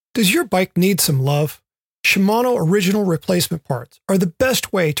Does your bike need some love? Shimano original replacement parts are the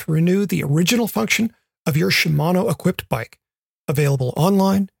best way to renew the original function of your Shimano equipped bike. Available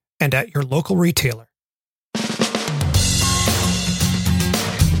online and at your local retailer.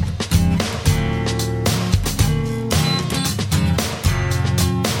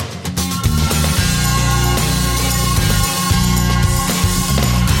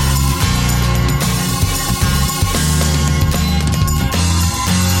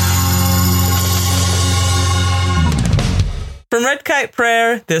 From Red Kite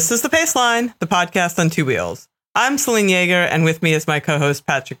Prayer, this is The Paceline, the podcast on two wheels. I'm Selene Yeager, and with me is my co-host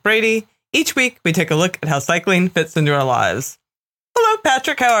Patrick Brady. Each week, we take a look at how cycling fits into our lives. Hello,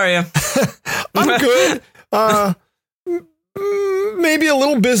 Patrick. How are you? I'm good. Maybe a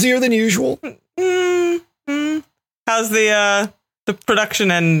little busier than usual. How's the production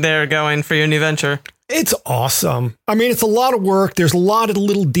end there going for your new venture? It's awesome. I mean, it's a lot of work. There's a lot of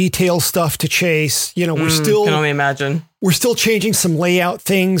little detail stuff to chase. You know, can only imagine. We're still changing some layout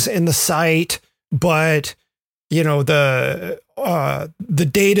things in the site, but you know, the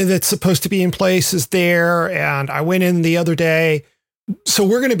data that's supposed to be in place is there. And I went in the other day. So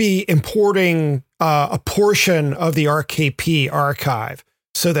we're going to be importing a portion of the RKP archive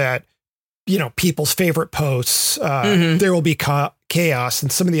so that, you know, people's favorite posts, there will be chaos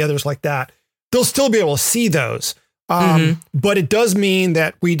and some of the others like that. They'll still be able to see those. But it does mean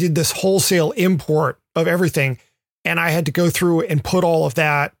that we did this wholesale import of everything. And I had to go through and put all of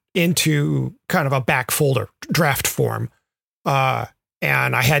that into kind of a back folder draft form. And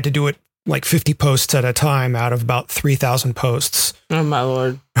I had to do it like 50 posts at a time out of about 3,000 posts. Oh, my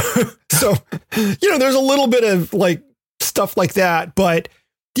Lord. So, you know, there's a little bit of like stuff like that. But,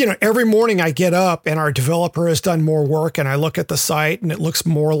 you know, every morning I get up and our developer has done more work and I look at the site and it looks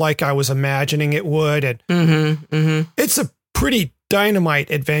more like I was imagining it would. And it's a pretty dynamite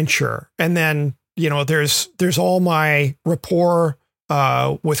adventure. And then, you know, there's all my rapport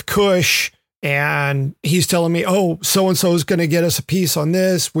with Kush, and he's telling me, oh, so-and-so is going to get us a piece on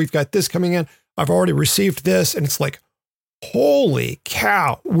this. We've got this coming in. I've already received this. And it's like, holy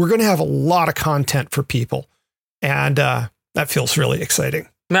cow, we're going to have a lot of content for people. And that feels really exciting.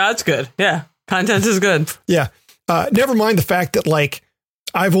 No, that's good. Yeah. Content is good. Yeah. Never mind the fact that like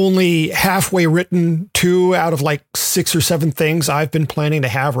I've only halfway written 2 out of like 6 or 7 things I've been planning to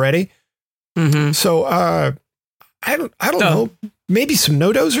have ready. So I don't know. Maybe some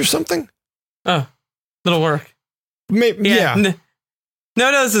Nodos or something. Oh, little work. Yeah.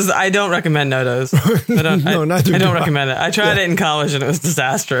 Nodos is, I don't recommend Nodos. I don't recommend it. I tried it in college and it was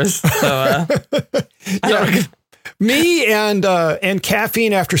disastrous. So me and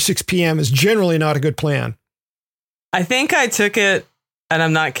caffeine after 6 p.m. is generally not a good plan. I think I took it, and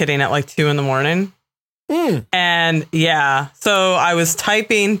I'm not kidding, at like 2 a.m. And yeah, so I was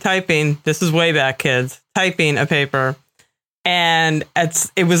typing, this is way back, kids, typing a paper, and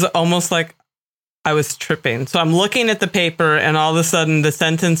it was almost like I was tripping. So I'm looking at the paper and all of a sudden the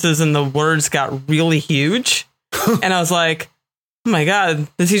sentences and the words got really huge. And I was like, oh my God,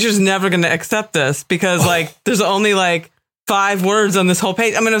 the teacher's never going to accept this because like there's only like 5 words on this whole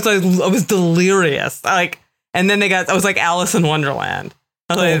page. I mean, I was delirious. Like, and then I was like Alice in Wonderland.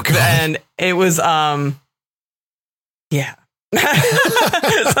 And it was, yeah. So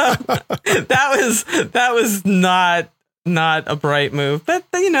that was not a bright move, but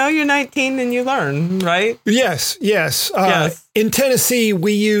you know, you're 19 and you learn, right? Yes. In Tennessee,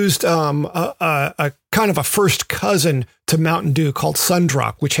 we used a kind of a first cousin to Mountain Dew called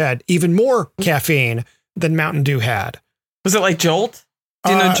Sundrop, which had even more caffeine than Mountain Dew had. Was it like Jolt?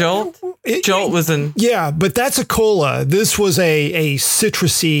 Do you know Jolt? Jolt was in. Yeah, but that's a cola. This was a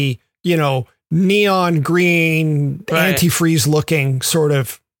citrusy, you know, neon green, antifreeze looking sort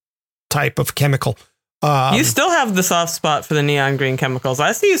of type of chemical. You still have the soft spot for the neon green chemicals.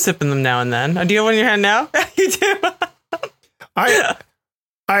 I see you sipping them now and then. Do you have one in your hand now? You do.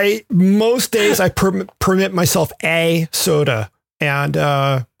 I most days I permit myself a soda, and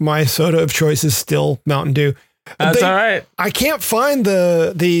my soda of choice is still Mountain Dew. That's all right. I can't find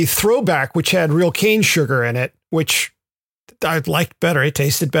the throwback, which had real cane sugar in it, which I liked better. It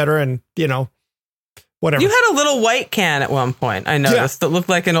tasted better, and you know, whatever. You had a little white can at one point, I noticed, that looked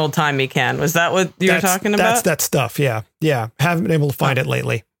like an old timey can. Was that what you were talking about? That's that stuff. Yeah. Haven't been able to find it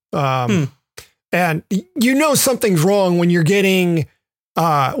lately. And you know something's wrong when you're getting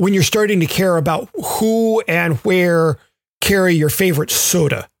when you're starting to care about who and where carry your favorite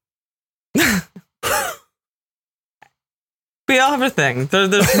soda. We all have a thing.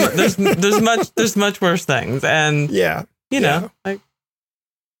 There's much worse things, and you know, like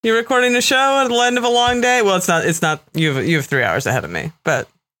you're recording a show at the end of a long day. Well, it's not. You have 3 hours ahead of me, but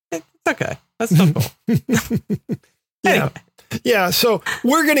It's okay. That's simple. Yeah. Yeah. So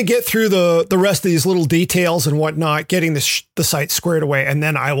we're going to get through the rest of these little details and whatnot, getting the site squared away. And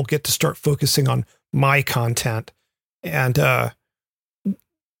then I will get to start focusing on my content. And,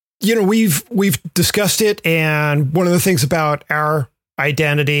 we've discussed it. And one of the things about our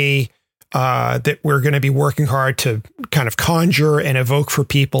identity that we're going to be working hard to kind of conjure and evoke for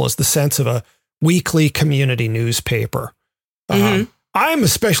people is the sense of a weekly community newspaper. I'm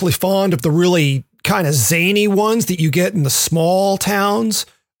especially fond of the really kind of zany ones that you get in the small towns,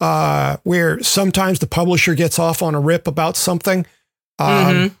 where sometimes the publisher gets off on a rip about something.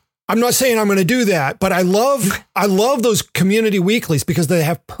 I'm not saying I'm going to do that, but I love those community weeklies because they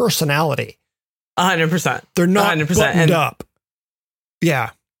have personality. 100%. They're not 100%. Buttoned up.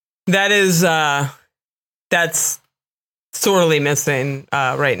 Yeah. That is, that's sorely missing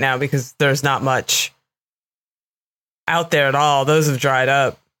right now because there's not much out there at all. Those have dried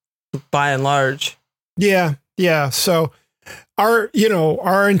up by and large. Yeah. Yeah. So our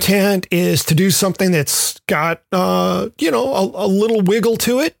intent is to do something that's got, a little wiggle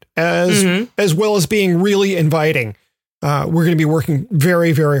to it as well as being really inviting. We're going to be working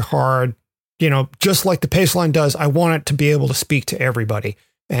very, very hard, just like the Paceline does. I want it to be able to speak to everybody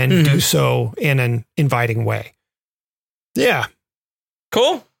and do so in an inviting way. Yeah.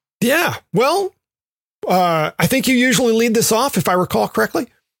 Cool. Yeah. Well, I think you usually lead this off, if I recall correctly.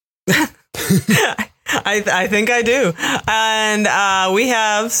 I think I do. And we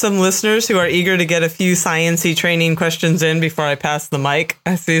have some listeners who are eager to get a few science-y training questions in before I pass the mic.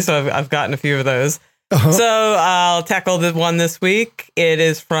 I see. So I've gotten a few of those. So I'll tackle the one this week. It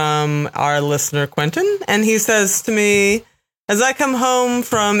is from our listener, Quentin. And he says to me, as I come home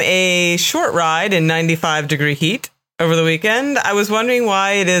from a short ride in 95-degree heat over the weekend, I was wondering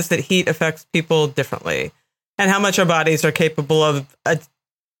why it is that heat affects people differently and how much our bodies are capable of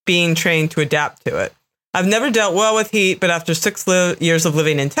being trained to adapt to it. I've never dealt well with heat, but after 6 years of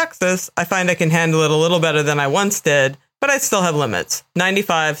living in Texas, I find I can handle it a little better than I once did, but I still have limits.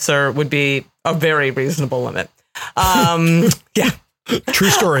 95, sir, would be a very reasonable limit. Yeah. True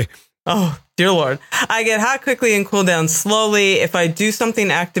story. Oh, dear Lord. I get hot quickly and cool down slowly. If I do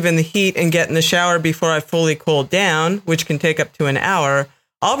something active in the heat and get in the shower before I fully cool down, which can take up to an hour,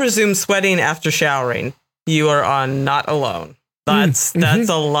 I'll resume sweating after showering. You are not alone. That's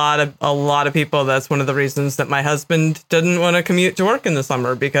a lot of people. That's one of the reasons that my husband didn't want to commute to work in the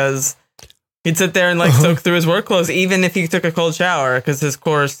summer, because he'd sit there and soak through his work clothes, even if he took a cold shower, because his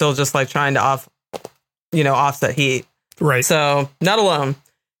core is still just trying to offset heat. Right. So not alone.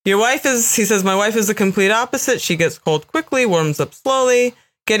 Your wife is, he says, my wife is the complete opposite. She gets cold quickly, warms up slowly.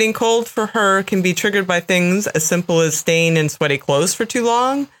 Getting cold for her can be triggered by things as simple as staying in sweaty clothes for too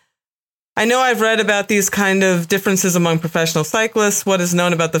long. I know I've read about these kind of differences among professional cyclists. What is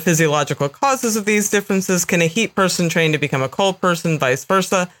known about the physiological causes of these differences? Can a heat person train to become a cold person, vice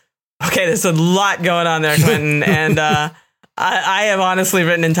versa? Okay, there's a lot going on there, Quentin. And I have honestly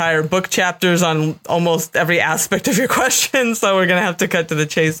written entire book chapters on almost every aspect of your question, so we're going to have to cut to the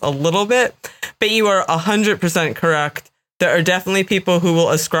chase a little bit. But you are 100% correct. There are definitely people who will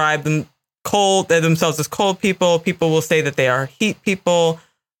ascribe themselves as cold people. People will say that they are heat people.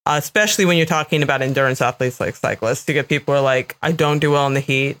 Especially when you're talking about endurance athletes like cyclists. You get people who are like, I don't do well in the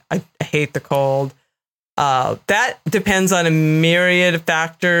heat. I hate the cold. That depends on a myriad of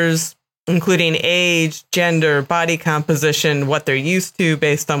factors, including age, gender, body composition, what they're used to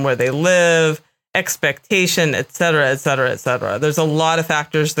based on where they live, expectation, et cetera, et cetera, et cetera. There's a lot of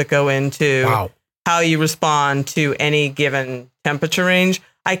factors that go into how you respond to any given temperature range.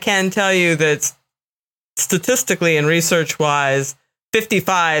 I can tell you that statistically and research-wise,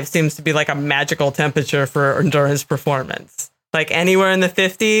 55 seems to be a magical temperature for endurance performance. Anywhere in the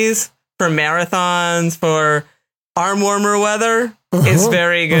 50s for marathons, for arm warmer weather is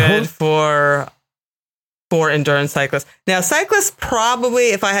very good for endurance cyclists. Now, cyclists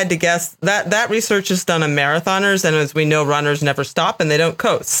probably, if I had to guess, that research is done on marathoners. And as we know, runners never stop and they don't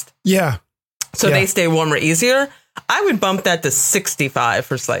coast. Yeah. So they stay warmer easier. I would bump that to 65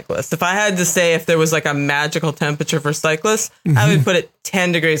 for cyclists. If I had to say if there was a magical temperature for cyclists, I would put it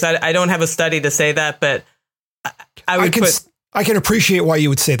 10 degrees. I don't have a study to say that, but I can appreciate why you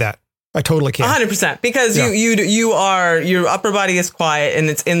would say that. I totally can. 100%. Because your upper body is quiet and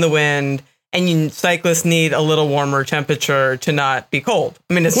it's in the wind, and cyclists need a little warmer temperature to not be cold.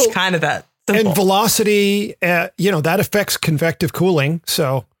 I mean, it's kind of that simple. And velocity, that affects convective cooling.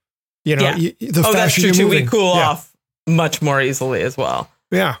 So, the faster that's true you're too. moving. We cool off much more easily as well.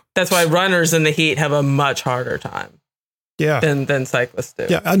 Yeah. That's why runners in the heat have a much harder time than cyclists do.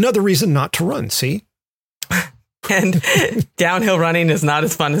 Yeah. Another reason not to run. See? And downhill running is not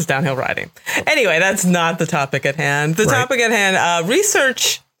as fun as downhill riding. Anyway, that's not the topic at hand. The topic at hand,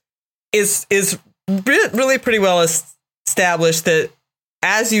 research is really pretty well established that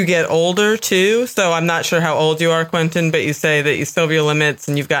as you get older too, so I'm not sure how old you are, Quentin, but you say that you still have your limits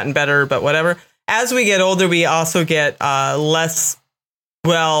and you've gotten better, but whatever. As we get older, we also get less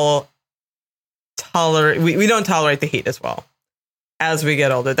well tolerate. We don't tolerate the heat as well as we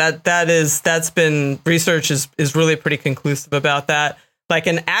get older. That's been research is really pretty conclusive about that. Like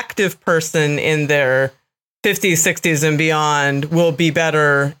an active person in their 50s, 60s and beyond will be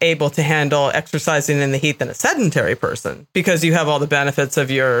better able to handle exercising in the heat than a sedentary person, because you have all the benefits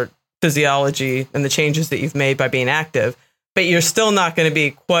of your physiology and the changes that you've made by being active, but you're still not going to be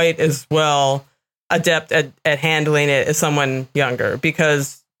quite as well adept at handling it as someone younger,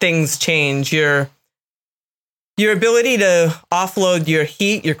 because things change. Your ability to offload your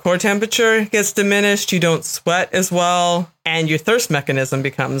heat, your core temperature gets diminished. You don't sweat as well, and your thirst mechanism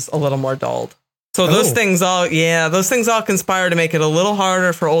becomes a little more dulled. So those things all conspire to make it a little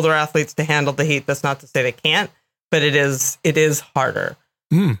harder for older athletes to handle the heat. That's not to say they can't, but it is harder.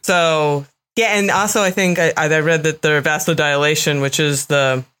 So yeah, and also I think I read that the vasodilation, which is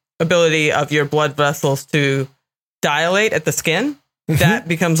the ability of your blood vessels to dilate at the skin, that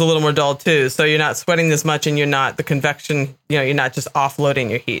becomes a little more dull too. So you're not sweating as much, and you're not the convection, you're not just offloading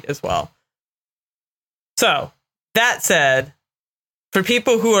your heat as well. So that said, for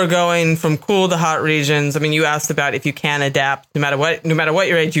people who are going from cool to hot regions, I mean, you asked about if you can adapt, no matter what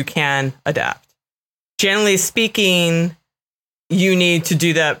your age, you can adapt. Generally speaking, you need to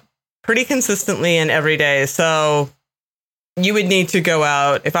do that pretty consistently and every day. So you would need to go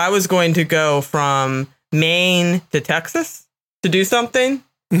out. If I was going to go from Maine to Texas to do something,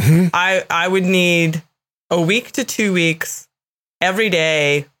 I would need a week to 2 weeks every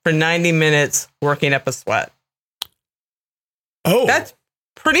day for 90 minutes working up a sweat. Oh, that's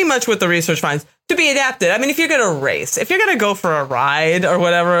pretty much what the research finds to be adapted. I mean, if you're going to race, if you're going to go for a ride or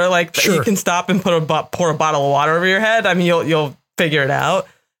whatever, like you can stop and pour a bottle of water over your head. I mean, you'll figure it out.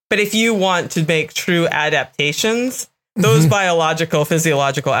 But if you want to make true adaptations, those biological,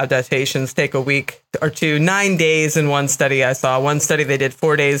 physiological adaptations take a week or two. 9 days in one study I saw. One study they did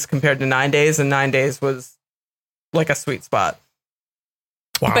 4 days compared to 9 days, and 9 days was like a sweet spot.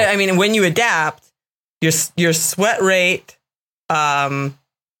 Wow. But I mean, when you adapt, your sweat rate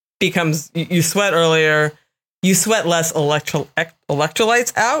becomes, you sweat earlier, you sweat less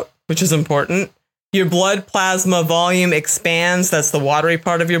electrolytes out, which is important. Your blood plasma volume expands. That's the watery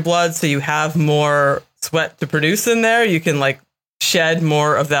part of your blood. So you have more sweat to produce in there. You can like shed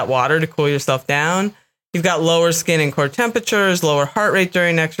more of that water to cool yourself down. You've got lower skin and core temperatures, lower heart rate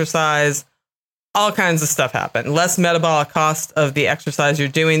during exercise. All kinds of stuff happen. Less metabolic cost of the exercise you're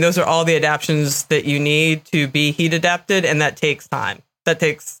doing. Those are all the adaptations that you need to be heat adapted, and that takes time. That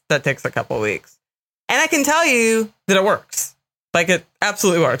takes a couple of weeks. And I can tell you that it works. Like, it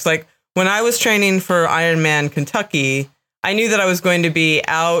absolutely works. Like, when I was training for Ironman Kentucky, I knew that I was going to be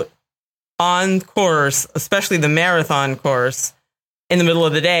out on course, especially the marathon course, in the middle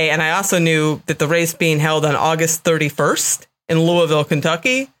of the day. And I also knew that the race being held on August 31st in Louisville,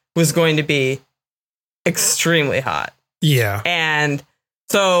 Kentucky, was going to be extremely hot. Yeah. And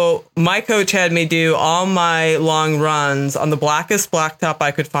so my coach had me do all my long runs on the blackest blacktop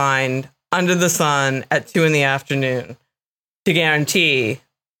I could find under the sun at 2 p.m. to guarantee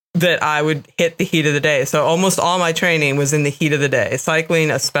that I would hit the heat of the day. So almost all my training was in the heat of the day,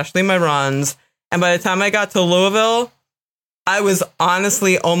 cycling, especially my runs. And by the time I got to Louisville, I was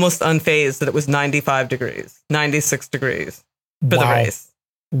honestly almost unfazed that it was 95 degrees, 96 degrees for the race.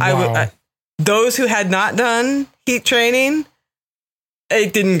 Wow. Those who had not done heat training,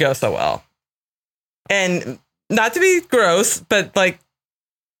 it didn't go so well. And not to be gross, but like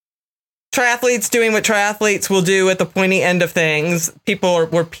triathletes doing what triathletes will do at the pointy end of things. People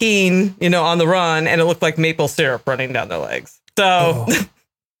were peeing, on the run, and it looked like maple syrup running down their legs. So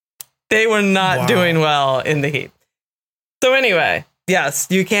they were not doing well in the heat. So anyway, yes,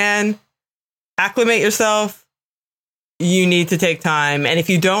 you can acclimate yourself. You need to take time. And if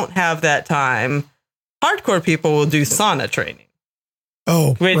you don't have that time, hardcore people will do sauna training.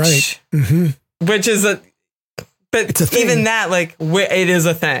 Oh, right. Which is but even that, like, it is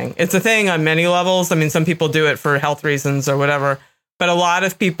a thing. It's a thing on many levels. I mean, some people do it for health reasons or whatever, but a lot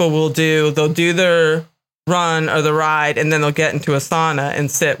of people they'll do their run or the ride, and then they'll get into a sauna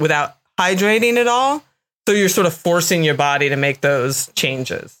and sit without hydrating at all. So you're sort of forcing your body to make those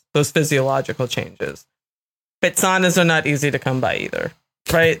changes, those physiological changes. But saunas are not easy to come by either.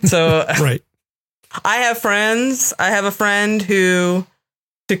 Right. So right. I have a friend who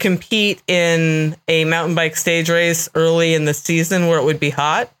to compete in a mountain bike stage race early in the season where it would be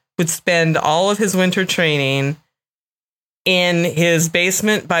hot, would spend all of his winter training in his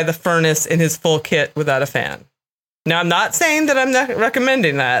basement by the furnace in his full kit without a fan. Now, I'm not saying that I'm not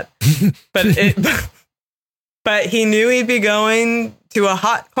recommending that, but he knew he'd be going to a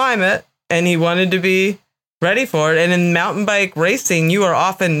hot climate and he wanted to be ready for it. And in mountain bike racing, you are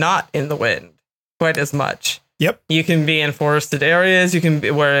often not in the wind quite as much. Yep. You can be in forested areas. You can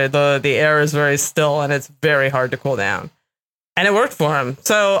be where the air is very still and it's very hard to cool down. And it worked for him.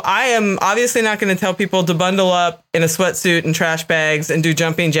 So I am obviously not going to tell people to bundle up in a sweatsuit and trash bags and do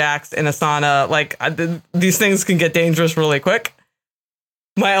jumping jacks in a sauna. Like these things can get dangerous really quick.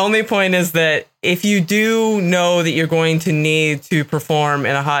 My only point is that if you do know that you're going to need to perform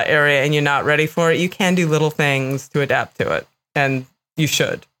in a hot area and you're not ready for it, you can do little things to adapt to it. And you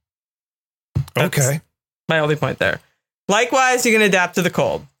should. That's okay. My only point there. Likewise, you can adapt to the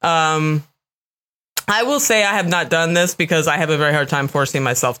cold. I will say I have not done this because I have a very hard time forcing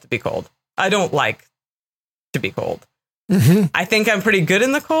myself to be cold. I don't like to be cold. Mm-hmm. I think I'm pretty good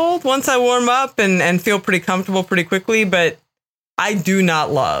in the cold once I warm up and feel pretty comfortable pretty quickly, but I do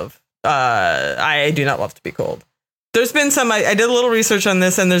not love to be cold. There's been some, I did a little research on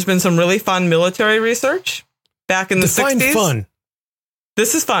this, and there's been some really fun military research back in the 60s. Fun.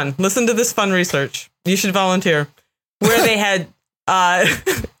 This is fun. Listen to this fun research. You should volunteer. Where they had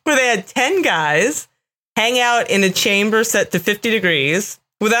 10 guys hang out in a chamber set to 50 degrees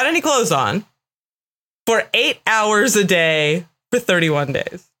without any clothes on for 8 hours a day for 31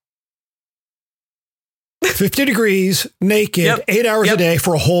 days. 50 degrees, naked, Yep. 8 hours Yep. a day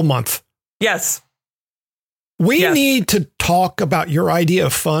for a whole month. Yes. We Yes. need to talk about your idea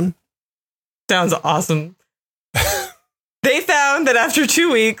of fun. Sounds awesome. They found that after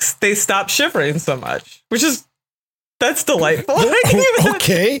 2 weeks, they stopped shivering so much, that's delightful.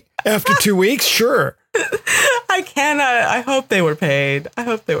 Okay. After 2 weeks, sure. I cannot. I hope they were paid. So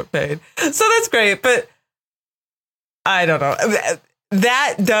that's great. But I don't know.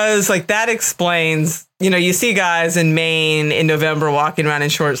 That explains, you see guys in Maine in November walking around in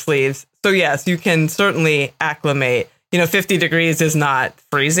short sleeves. So yes, you can certainly acclimate. 50 degrees is not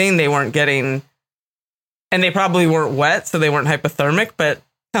freezing. They weren't getting, and they probably weren't wet, so they weren't hypothermic, but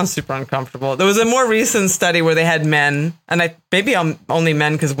sounds super uncomfortable. There was a more recent study where they had men, and maybe I'm only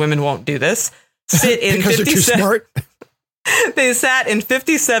men because women won't do this, sit in because they're too 57 smart. They sat in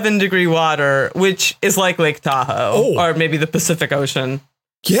 57-degree water, which is like Lake Tahoe or maybe the Pacific Ocean.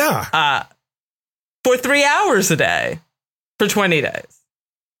 Yeah. For 3 hours a day for 20 days.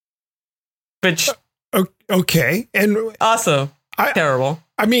 Which okay. And also terrible.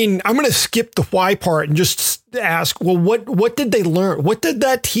 I mean, I'm going to skip the why part and just ask, well, what did they learn? What did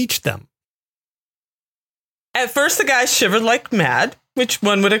that teach them? At first, the guys shivered like mad, which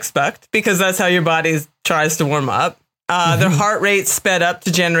one would expect, because that's how your body tries to warm up. Their heart rate sped up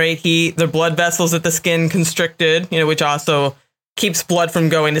to generate heat. Their blood vessels at the skin constricted, which also keeps blood from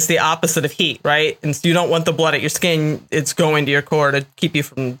going. It's the opposite of heat, right? And so you don't want the blood at your skin. It's going to your core to keep you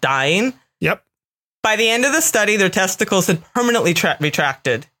from dying. Yep. By the end of the study, their testicles had permanently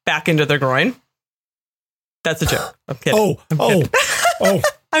retracted back into their groin. That's a joke. I'm kidding.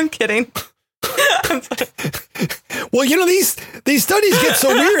 I'm kidding. Well, these studies get so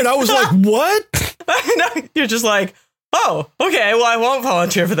weird. I was like, what? No, you're just like, oh, okay. Well, I won't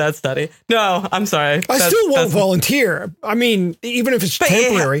volunteer for that study. No, I'm sorry. I still won't volunteer. I mean, even if it's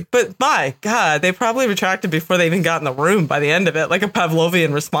temporary. But my God, they probably retracted before they even got in the room by the end of it, like a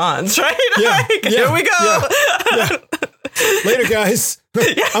Pavlovian response, right? Yeah, Here we go. Yeah. Later, guys.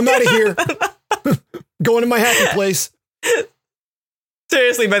 I'm out of here. Going to my happy place.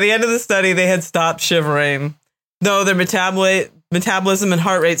 Seriously, by the end of the study, they had stopped shivering. Though their metabolism and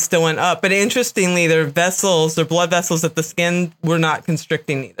heart rate still went up. But interestingly, their blood vessels at the skin were not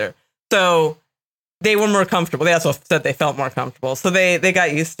constricting either. So they were more comfortable. They also said they felt more comfortable. So they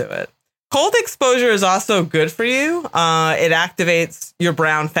got used to it. Cold exposure is also good for you. It activates your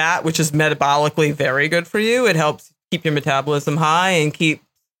brown fat, which is metabolically very good for you. It helps keep your metabolism high and keep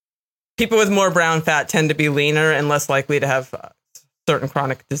people with more brown fat tend to be leaner and less likely to have certain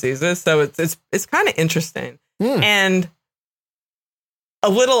chronic diseases. So it's kind of interesting. And a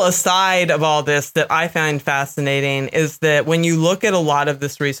little aside of all this that I find fascinating is that when you look at a lot of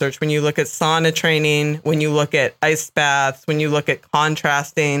this research, when you look at sauna training, when you look at ice baths, when you look at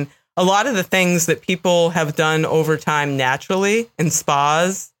contrasting, a lot of the things that people have done over time naturally in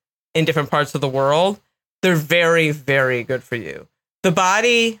spas in different parts of the world, they're very, very good for you. The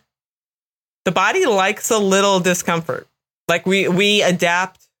body likes a little discomfort. Like we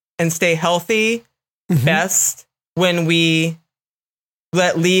adapt and stay healthy best when we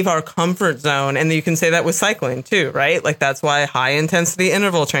leave our comfort zone. And you can say that with cycling too, right? Like that's why high intensity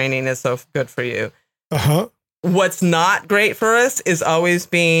interval training is so good for you. Uh-huh. What's not great for us is always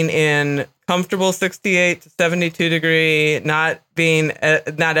being in comfortable 68 to 72 degree, not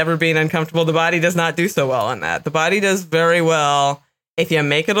ever being uncomfortable. The body does not do so well in that. The body does very well if you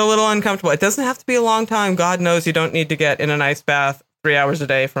make it a little uncomfortable. It doesn't have to be a long time. God knows you don't need to get in an ice bath 3 hours a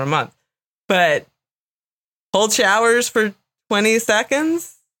day for a month. But cold showers for 20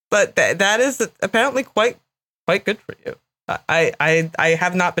 seconds, but that is apparently quite good for you. I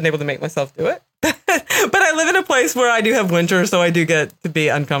have not been able to make myself do it, but I live in a place where I do have winter, so I do get to be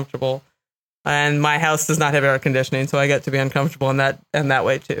uncomfortable. And my house does not have air conditioning, so I get to be uncomfortable in that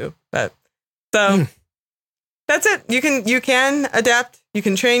way too. But so that's it. You can adapt. You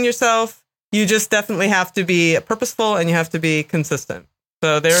can train yourself. You just definitely have to be purposeful and you have to be consistent.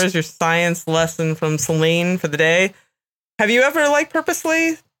 So there is your science lesson from Selene for the day. Have you ever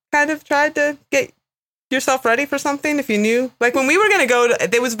purposely kind of tried to get yourself ready for something if you knew? Like when we were going to go,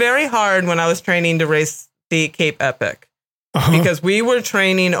 it was very hard when I was training to race the Cape Epic because we were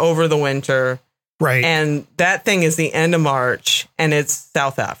training over the winter. Right. And that thing is the end of March and it's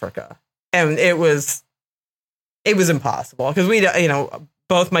South Africa. And it was impossible because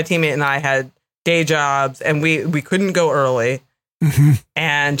both my teammate and I had day jobs and we couldn't go early. Mm-hmm.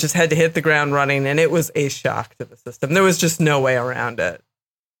 And just had to hit the ground running. And it was a shock to the system. There was just no way around it.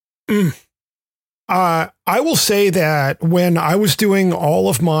 I will say that when I was doing all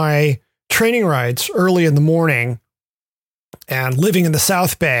of my training rides early in the morning and living in the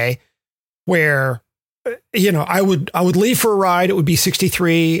South Bay, where, I would leave for a ride, it would be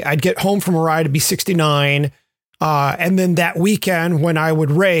 63. I'd get home from a ride, it'd be 69. And then that weekend when I would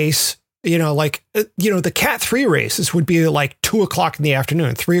race, the Cat 3 races would be like 2:00 in the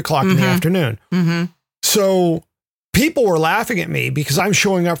afternoon, 3:00 in the afternoon. Mm-hmm. So people were laughing at me because I'm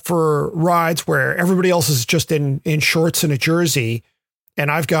showing up for rides where everybody else is just in shorts and a jersey. And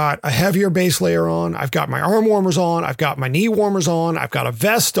I've got a heavier base layer on. I've got my arm warmers on. I've got my knee warmers on. I've got a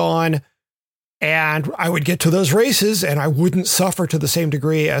vest on. And I would get to those races and I wouldn't suffer to the same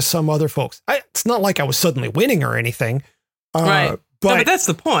degree as some other folks. It's not like I was suddenly winning or anything. Right. But that's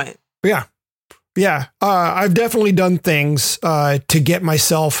the point. Yeah. Yeah. I've definitely done things to get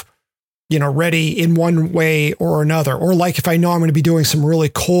myself, ready in one way or another. Or like if I know I'm going to be doing some really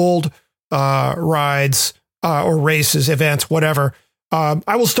cold rides or races, events, whatever,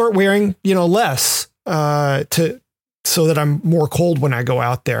 I will start wearing, less so that I'm more cold when I go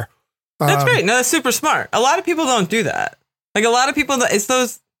out there. That's great. No, that's super smart. A lot of people don't do that. Like a lot of people, it's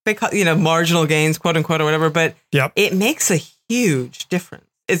those, they call, marginal gains, quote unquote, or whatever, but it makes a huge difference.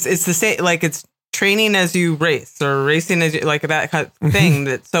 It's the same, like it's training as you race or racing as you, like that kind of thing.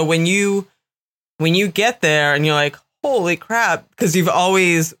 That so when you get there and you're like, holy crap, because you've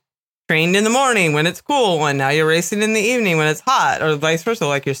always trained in the morning when it's cool and now you're racing in the evening when it's hot or vice versa,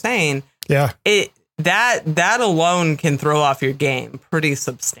 like you're saying. Yeah. That alone can throw off your game pretty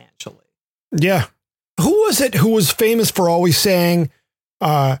substantially. Yeah. Who was it who was famous for always saying,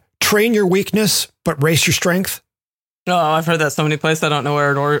 train your weakness, but race your strength? Oh, I've heard that so many places. I don't know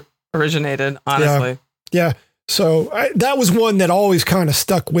where it originated, honestly. Yeah. So that was one that always kind of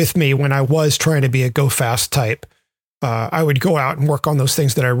stuck with me when I was trying to be a go fast type. I would go out and work on those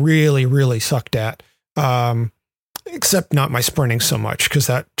things that I really, really sucked at. Except not my sprinting so much because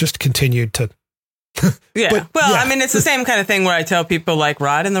that just continued to. Yeah. I mean, it's the same kind of thing where I tell people like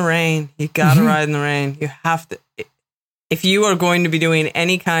ride in the rain. You got to ride in the rain. You have to. If you are going to be doing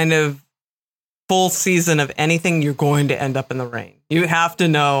any kind of full season of anything, you're going to end up in the rain. You have to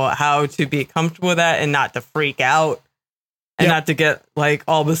know how to be comfortable with that and not to freak out and not to get like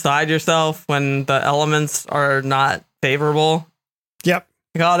all beside yourself when the elements are not favorable. Yep.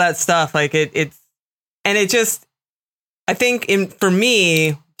 Like all that stuff. Like it's just, I think for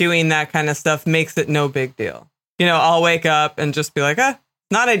me, doing that kind of stuff makes it no big deal. I'll wake up and just be like,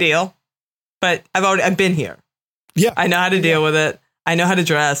 not ideal, but I've been here. Yeah. I know how to deal with it. I know how to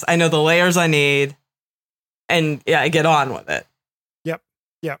dress. I know the layers I need. And I get on with it. Yep.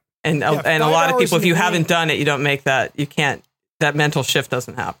 Yep. And a lot of people, if you haven't done it, you don't make that. You can't, that mental shift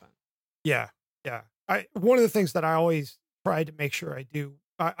doesn't happen. Yeah. Yeah. One of the things that I always tried to make sure I do,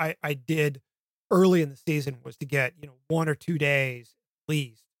 I did early in the season was to get, 1 or 2 days at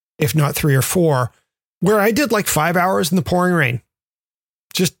least, if not 3 or 4, where I did like 5 hours in the pouring rain.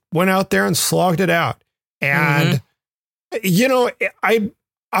 Just went out there and slogged it out. And,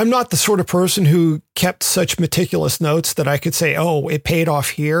 I'm not the sort of person who kept such meticulous notes that I could say, oh, it paid off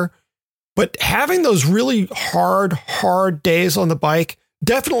here. But having those really hard days on the bike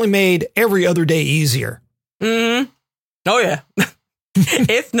definitely made every other day easier. Mm-hmm. Oh, yeah.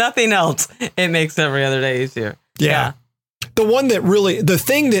 If nothing else, it makes every other day easier. Yeah. The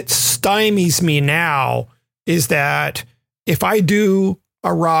thing that stymies me now is that if I do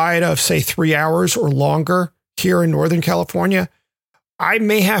a ride of, say, 3 hours or longer here in Northern California, I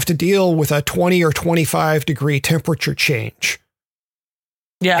may have to deal with a 20 or 25 degree temperature change.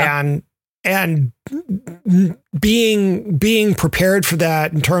 Yeah. And being prepared for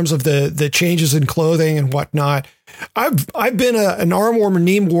that in terms of the changes in clothing and whatnot. I've been an arm warmer,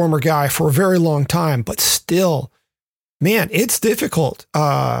 knee warmer guy for a very long time, but still, man, it's difficult.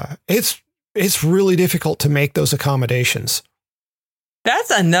 It's really difficult to make those accommodations.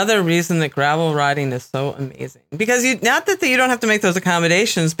 That's another reason that gravel riding is so amazing, because not that you don't have to make those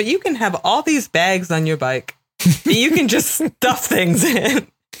accommodations, but you can have all these bags on your bike. You can just stuff things in.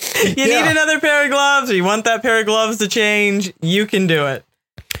 You need another pair of gloves, or you want that pair of gloves to change. You can do it.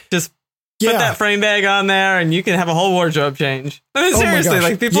 Just put that frame bag on there and you can have a whole wardrobe change. I mean, seriously,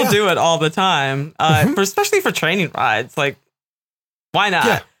 like people do it all the time, especially for training rides. Like, why not?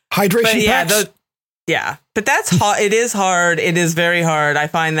 Yeah. Hydration packs. But that's hard. It is hard. It is very hard. I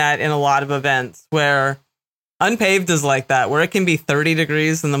find that in a lot of events where unpaved is like that, where it can be 30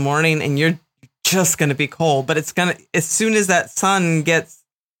 degrees in the morning and you're just going to be cold. But it's going to, as soon as that sun gets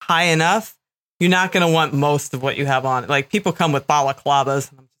high enough, you're not going to want most of what you have on. Like, people come with balaclavas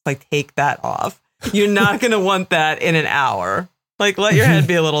and I'm just like, take that off. You're not going to want that in an hour. Like, let your head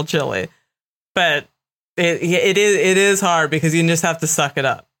be a little chilly. But it is hard, because you just have to suck it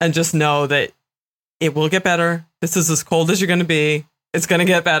up and just know that it will get better. This is as cold as you're going to be. It's going to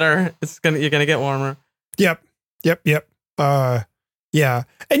get better. You're going to get warmer. Yep. Yeah.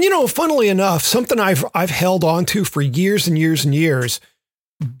 And, funnily enough, something I've held on to for years and years and years,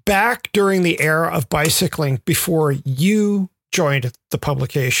 back during the era of bicycling, before you joined the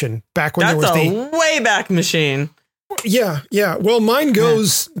publication, back when there was the way back machine. Yeah. Well, mine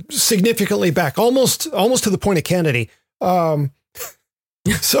goes significantly back, almost to the point of Kennedy.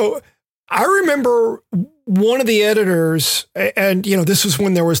 So I remember one of the editors, and, this was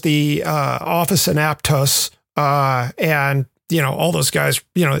when there was the office in Aptos, and, all those guys,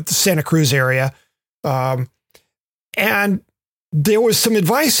 at the Santa Cruz area. And there was some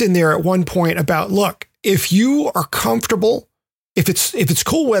advice in there at one point about, look, if you are comfortable, if it's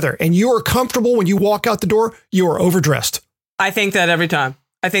cool weather and you are comfortable when you walk out the door, you are overdressed. I think that every time.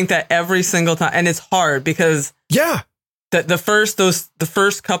 I think that every single time. And it's hard because the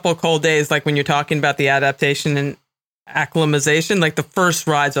first couple cold days, like when you're talking about the adaptation and acclimatization, like the first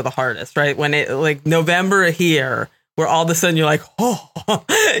rides are the hardest, right? When it, like November here, where all of a sudden you're like,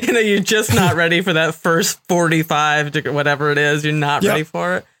 you're just not ready for that first 45 degree, whatever it is. You're not ready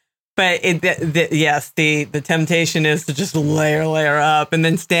for it. But the temptation is to just layer up and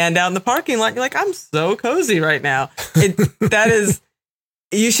then stand out in the parking lot. You're like, I'm so cozy right now.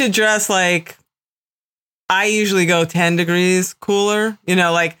 You should dress like, I usually go 10 degrees cooler.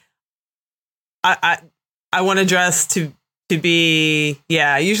 Like I want to dress to be,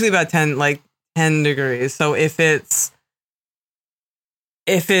 usually about 10 degrees. So if it's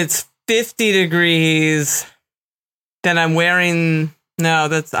 50 degrees, then I'm wearing,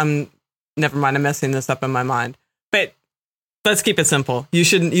 never mind. I'm messing this up in my mind, but let's keep it simple. You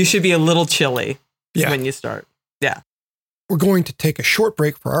should be a little chilly when you start. Yeah. We're going to take a short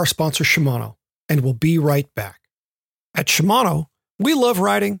break for our sponsor, Shimano, and we'll be right back. At Shimano, we love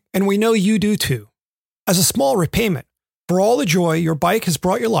riding, and we know you do too. As a small repayment for all the joy your bike has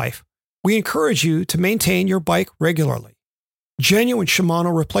brought your life, we encourage you to maintain your bike regularly. Genuine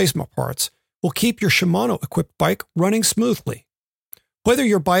Shimano replacement parts will keep your Shimano-equipped bike running smoothly. Whether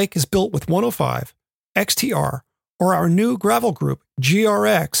your bike is built with 105, XTR, or our new gravel group,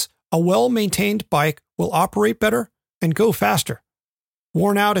 GRX, a well-maintained bike will operate better and go faster.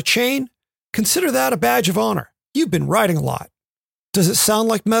 Worn out a chain? Consider that a badge of honor. You've been riding a lot. Does it sound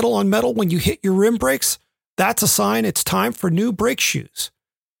like metal on metal when you hit your rim brakes? That's a sign it's time for new brake shoes.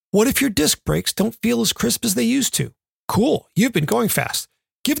 What if your disc brakes don't feel as crisp as they used to? Cool, you've been going fast.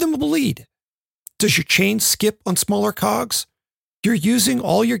 Give them a bleed. Does your chain skip on smaller cogs? You're using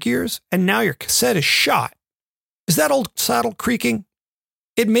all your gears and now your cassette is shot. Is that old saddle creaking?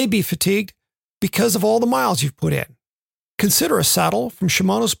 It may be fatigued because of all the miles you've put in. Consider a saddle from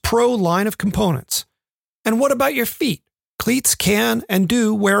Shimano's Pro line of components. And what about your feet? Cleats can and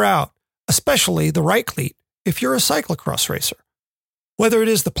do wear out, especially the right cleat if you're a cyclocross racer. Whether it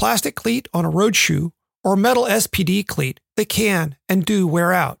is the plastic cleat on a road shoe or metal SPD cleat, they can and do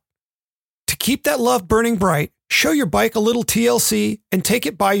wear out. To keep that love burning bright, show your bike a little TLC and take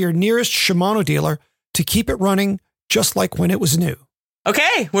it by your nearest Shimano dealer to keep it running just like when it was new.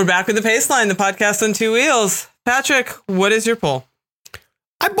 Okay, we're back with the Paceline, the podcast on two wheels. Patrick, what is your pull?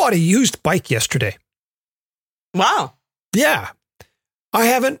 I bought a used bike yesterday. Wow. Yeah. I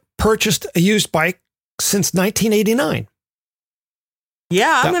haven't purchased a used bike since 1989.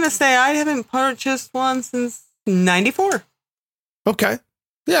 Yeah, I'm going to say I haven't purchased one since 94. Okay.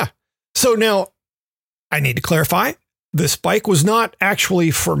 Yeah. So now I need to clarify. This bike was not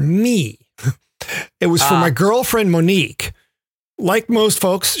actually for me. It was for my girlfriend, Monique. Like most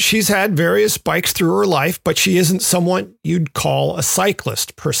folks, she's had various bikes through her life, but she isn't someone you'd call a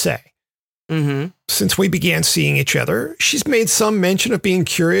cyclist per se. Mm-hmm. Since we began seeing each other, she's made some mention of being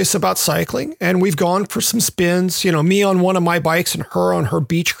curious about cycling, and we've gone for some spins, me on one of my bikes and her on her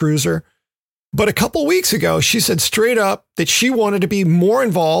beach cruiser. But a couple weeks ago, she said straight up that she wanted to be more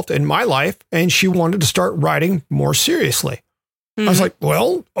involved in my life and she wanted to start riding more seriously. Mm-hmm. I was like,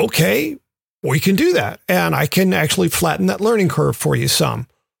 well, okay, we can do that. And I can actually flatten that learning curve for you some.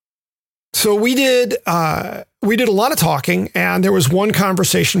 So we did a lot of talking, and there was one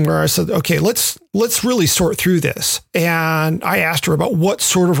conversation where I said, okay, let's really sort through this. And I asked her about what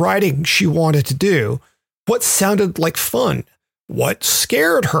sort of riding she wanted to do, what sounded like fun, what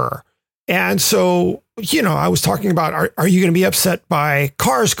scared her. And so, I was talking about, are you going to be upset by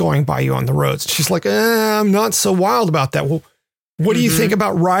cars going by you on the roads? She's like, I'm not so wild about that. Well, what do you think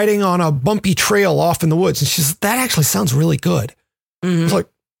about riding on a bumpy trail off in the woods? And she said, that actually sounds really good. I was like,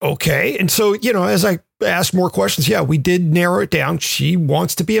 okay. And so, as I asked more questions, we did narrow it down. She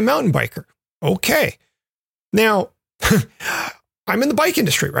wants to be a mountain biker. Okay. Now, I'm in the bike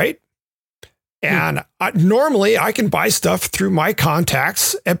industry, right? And normally I can buy stuff through my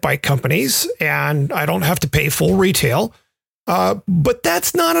contacts at bike companies and I don't have to pay full retail. But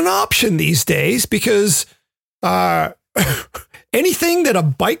that's not an option these days because anything that a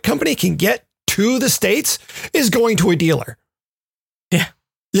bike company can get to the States is going to a dealer.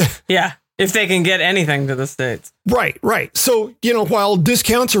 Yeah. If they can get anything to the States. Right. So, while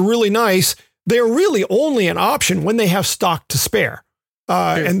discounts are really nice, they're really only an option when they have stock to spare.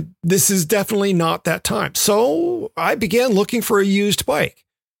 And this is definitely not that time. So I began looking for a used bike.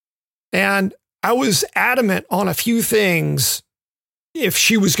 And I was adamant on a few things if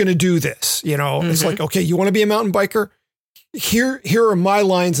she was going to do this. It's like, okay, you want to be a mountain biker? Here are my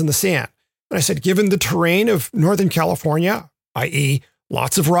lines in the sand. And I said, given the terrain of Northern California, i.e.,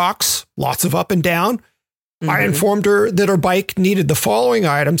 lots of rocks, lots of up and down, I informed her that her bike needed the following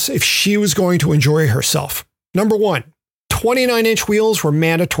items if she was going to enjoy herself. Number one, 29-inch wheels were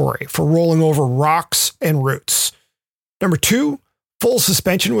mandatory for rolling over rocks and roots. Number two, full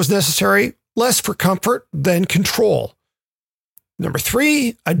suspension was necessary, less for comfort than control. Number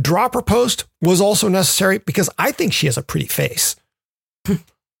three, a dropper post was also necessary because I think she has a pretty face.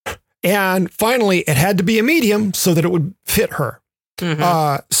 And finally, it had to be a medium so that it would fit her.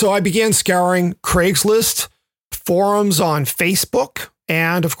 So I began scouring Craigslist, forums on Facebook,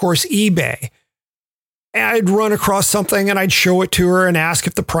 and of course, eBay. I'd run across something and I'd show it to her and ask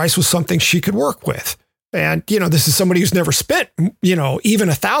if the price was something she could work with. And, this is somebody who's never spent, even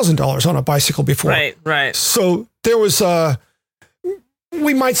 $1,000 on a bicycle before. Right. So there was,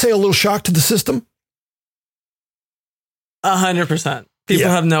 we might say, a little shock to the system. 100%. People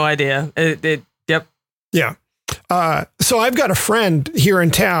have no idea. Yep. Yeah. So I've got a friend here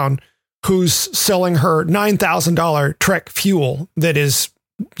in town who's selling her $9,000 Trek fuel that is,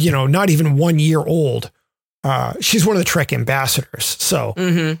 not even 1 year old. She's one of the Trek ambassadors. So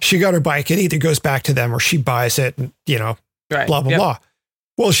she got her bike. It either goes back to them or she buys it and, blah, blah, blah.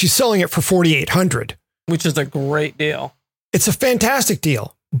 Well, she's selling it for $4,800, which is a great deal. It's a fantastic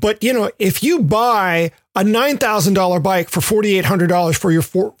deal. But, if you buy a $9,000 bike for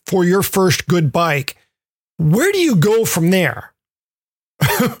 $4,800 for your first good bike, where do you go from there?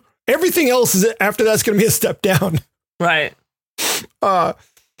 Everything else is after that's going to be a step down. Right. And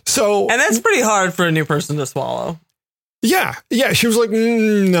that's pretty hard for a new person to swallow. Yeah. She was like,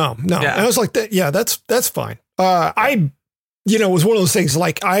 no. Yeah. And I was like, that's fine. It was one of those things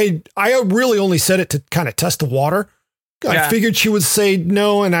like I really only said it to kind of test the water. I figured she would say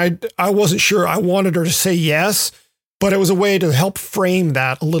no. And I wasn't sure. I wanted her to say yes, but it was a way to help frame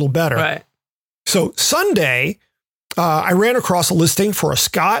that a little better. Right. So Sunday, I ran across a listing for a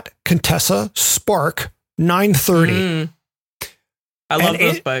Scott Contessa Spark 930. I love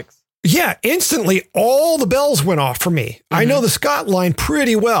those bikes. Yeah, instantly all the bells went off for me. I know the Scott line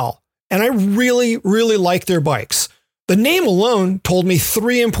pretty well, and I really, really like their bikes. The name alone told me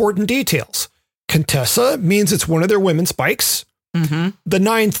three important details. Contessa means it's one of their women's bikes. The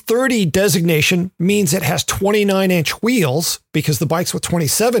 930 designation means it has 29-inch wheels because the bikes with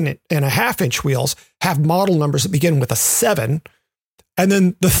 27.5-inch wheels have model numbers that begin with a 7. And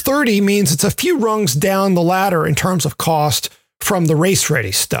then the 30 means it's a few rungs down the ladder in terms of cost from the race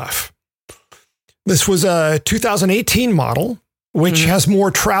ready stuff. This was a 2018 model, which has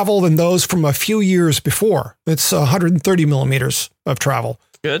more travel than those from a few years before. It's 130 millimeters of travel.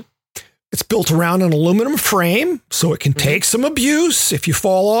 Good. It's built around an aluminum frame, so it can take some abuse. If you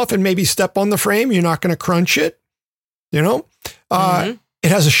fall off and maybe step on the frame, you're not going to crunch it. You know, it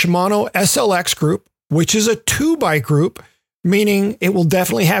has a Shimano SLX group, which is a 2x group, meaning it will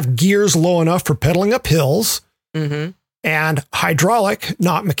definitely have gears low enough for pedaling up hills, and hydraulic,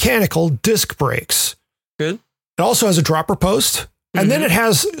 not mechanical, disc brakes. Good. It also has a dropper post, and then it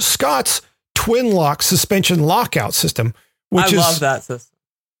has Scott's twin lock suspension lockout system, which I love that system.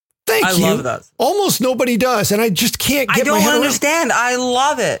 Thank you. I love that. Almost nobody does, and I just can't get my head around. I don't understand. I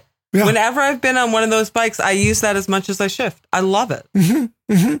love it. Yeah. Whenever I've been on one of those bikes, I use that as much as I shift. I love it.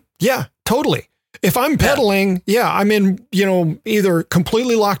 Yeah, totally. If I'm pedaling, I'm in, either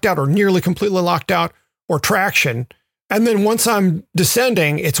completely locked out or nearly completely locked out or traction. And then once I'm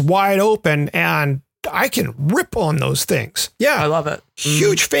descending, it's wide open and I can rip on those things. Yeah. I love it.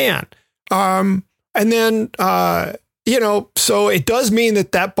 Huge fan. And then, so it does mean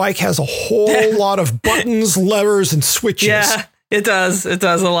that bike has a whole lot of buttons, levers, and switches. Yeah, it does. It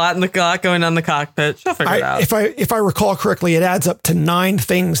does a lot going on in the cockpit. She'll figure it out. If I recall correctly, it adds up to 9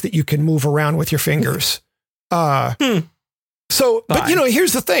 things that you can move around with your fingers. So, but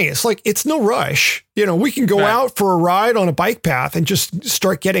here's the thing. It's like, it's no rush. We can go out for a ride on a bike path and just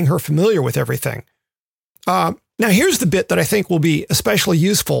start getting her familiar with everything. Now, here's the bit that I think will be especially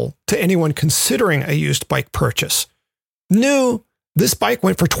useful to anyone considering a used bike purchase. New, this bike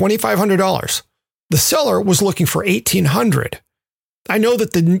went for $2,500. The seller was looking for $1,800. I know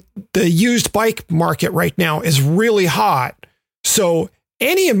that the used bike market right now is really hot. So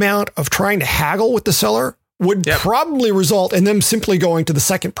any amount of trying to haggle with the seller would probably result in them simply going to the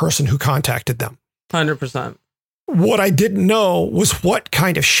second person who contacted them. 100%. What I didn't know was what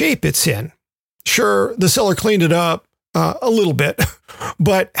kind of shape it's in. Sure, the seller cleaned it up a little bit,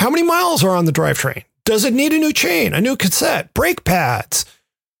 but how many miles are on the drivetrain? Does it need a new chain, a new cassette, brake pads?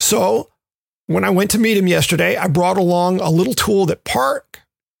 So when I went to meet him yesterday, I brought along a little tool that Park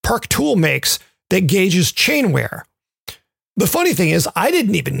Tool makes that gauges chain wear. The funny thing is, I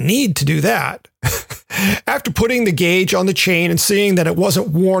didn't even need to do that. After putting the gauge on the chain and seeing that it wasn't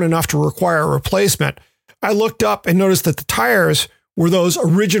worn enough to require a replacement, I looked up and noticed that the tires were those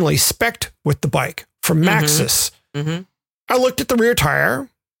originally spec'd with the bike from Maxxis. I looked at the rear tire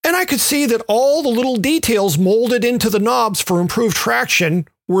and I could see that all the little details molded into the knobs for improved traction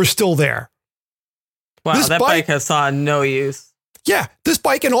were still there. Wow, this bike has saw no use. Yeah, this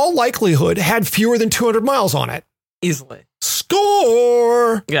bike in all likelihood had fewer than 200 miles on it. Easily.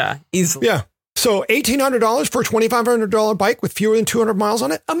 Score! Yeah, easily. Yeah. So $1,800 for a $2,500 bike with fewer than 200 miles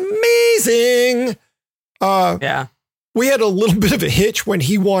on it. Amazing. Yeah. We had a little bit of a hitch when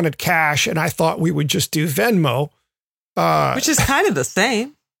he wanted cash and I thought we would just do Venmo. Which is kind of the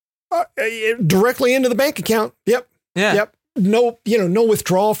same. Directly into the bank account. Yep. Yeah. Yep. No, no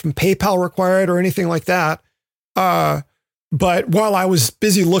withdrawal from PayPal required or anything like that. But while I was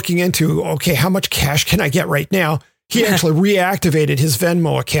busy looking into, okay, how much cash can I get right now? He actually reactivated his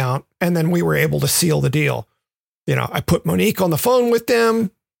Venmo account and then we were able to seal the deal. I put Monique on the phone with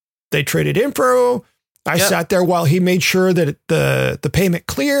them. They traded info. I sat there while he made sure that the payment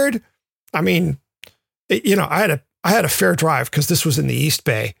cleared. I mean, I had a fair drive because this was in the East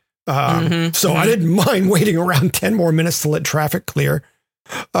Bay. So I didn't mind waiting around 10 more minutes to let traffic clear.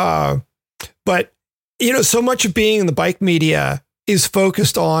 But, so much of being in the bike media is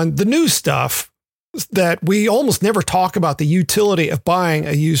focused on the new stuff that we almost never talk about the utility of buying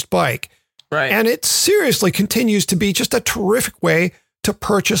a used bike. Right. And it seriously continues to be just a terrific way to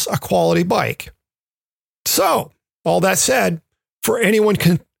purchase a quality bike. So all that said, for anyone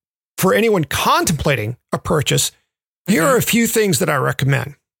contemplating a purchase, here are a few things that I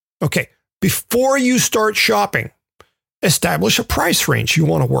recommend. Okay. Before you start shopping, establish a price range you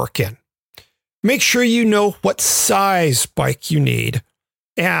want to work in. Make sure you know what size bike you need.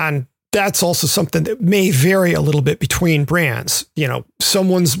 And that's also something that may vary a little bit between brands.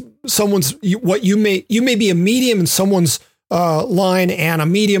 Someone's what you may be a medium in someone's line and a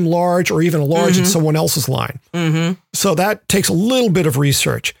medium large or even a large in someone else's line. So that takes a little bit of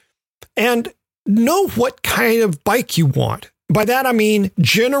research and know what kind of bike you want. By that, I mean,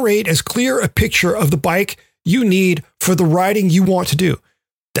 generate as clear a picture of the bike you need for the riding you want to do.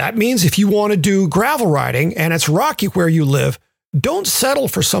 That means if you want to do gravel riding and it's rocky where you live, don't settle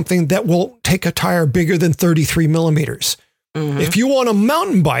for something that will take a tire bigger than 33 millimeters. If you want a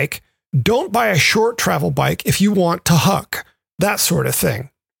mountain bike, don't buy a short travel bike if you want to huck, that sort of thing.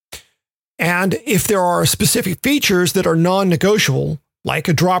 And if there are specific features that are non-negotiable, like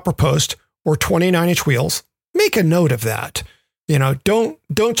a dropper post or 29-inch wheels, make a note of that. Don't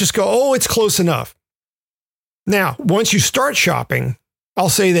just go, oh, it's close enough. Now, once you start shopping, I'll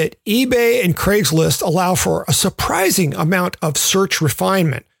say that eBay and Craigslist allow for a surprising amount of search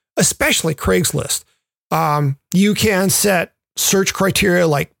refinement, especially Craigslist. You can set search criteria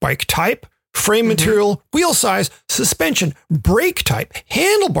like bike type, frame material, wheel size, suspension, brake type,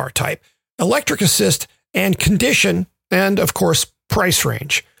 handlebar type, electric assist, and condition, and of course, price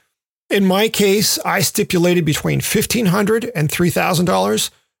range. In my case, I stipulated between $1,500 and $3,000,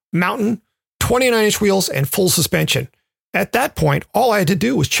 mountain, 29-inch wheels, and full suspension. At that point, all I had to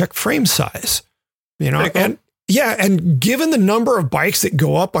do was check frame size. And given the number of bikes that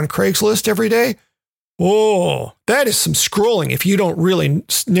go up on Craigslist every day, that is some scrolling if you don't really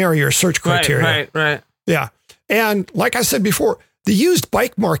narrow your search criteria. Right. Yeah. And like I said before, the used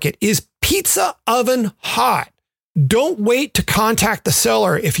bike market is pizza oven hot. Don't wait to contact the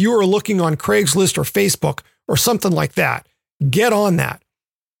seller if you are looking on Craigslist or Facebook or something like that. Get on that.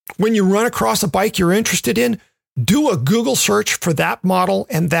 When you run across a bike you're interested in, do a Google search for that model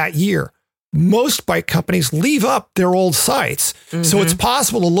and that year. Most bike companies leave up their old sites, so it's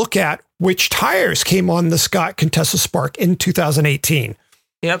possible to look at which tires came on the Scott Contessa Spark in 2018.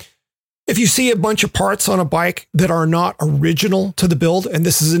 Yep. If you see a bunch of parts on a bike that are not original to the build, and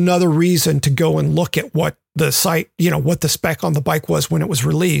this is another reason to go and look at what the site, what the spec on the bike was when it was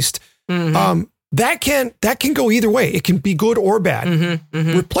released, that can go either way. It can be good or bad.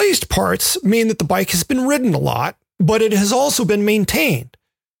 Replaced parts mean that the bike has been ridden a lot, but it has also been maintained.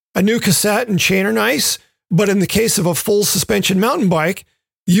 A new cassette and chain are nice, but in the case of a full suspension mountain bike,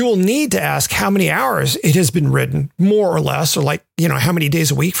 you will need to ask how many hours it has been ridden, more or less, or how many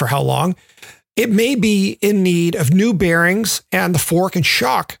days a week for how long. It may be in need of new bearings, and the fork and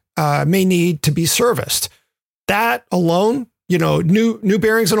shock may need to be serviced. That alone, new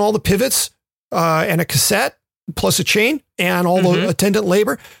bearings on all the pivots and a cassette plus a chain and all the attendant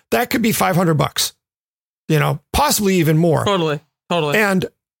labor, that could be $500, possibly even more. Totally. And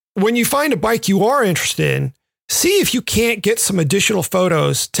when you find a bike you are interested in, see if you can't get some additional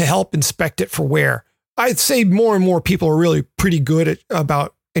photos to help inspect it for wear. I'd say more and more people are really pretty good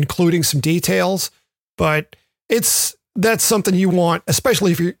about including some details, but that's something you want,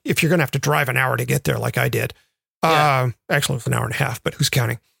 especially if you're going to have to drive an hour to get there, like I did. Actually, it was an hour and a half, but who's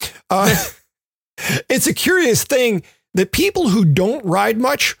counting? It's a curious thing that people who don't ride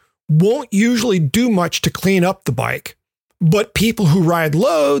much won't usually do much to clean up the bike. But people who ride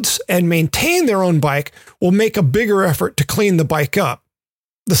loads and maintain their own bike will make a bigger effort to clean the bike up.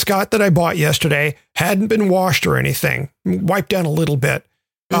 The Scott that I bought yesterday hadn't been washed or anything, wiped down a little bit,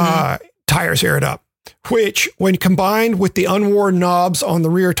 tires aired up, which when combined with the unworn knobs on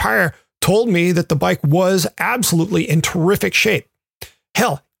the rear tire told me that the bike was absolutely in terrific shape.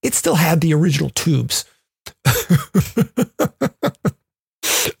 Hell, it still had the original tubes.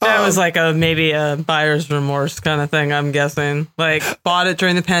 That was like maybe a buyer's remorse kind of thing, I'm guessing. Like, bought it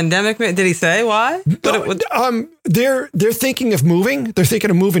during the pandemic. Did he say why? They're thinking of moving. They're thinking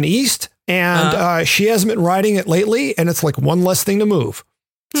of moving east, and she hasn't been riding it lately, and it's like one less thing to move.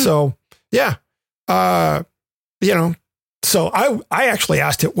 So, yeah. So I actually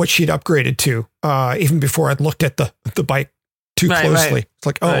asked it what she'd upgraded to, even before I'd looked at the bike too closely. Right. It's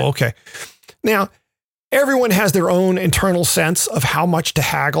like, okay. Now, everyone has their own internal sense of how much to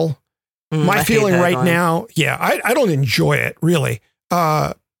haggle. My feeling right now, I don't enjoy it really.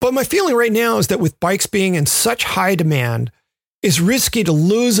 But my feeling right now is that with bikes being in such high demand, it's risky to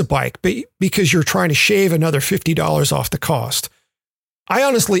lose a bike because you're trying to shave another $50 off the cost. I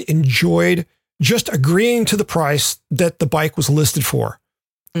honestly enjoyed just agreeing to the price that the bike was listed for.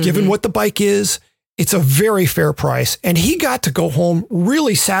 Given what the bike is, it's a very fair price. And he got to go home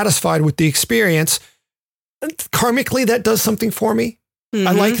really satisfied with the experience. Karmically, that does something for me.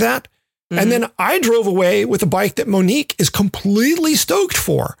 I like that. And then I drove away with a bike that Monique is completely stoked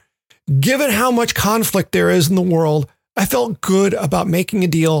for. Given how much conflict there is in the world, I felt good about making a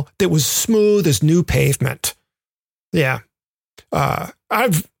deal that was smooth as new pavement. Yeah.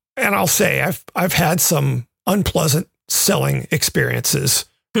 I've had some unpleasant selling experiences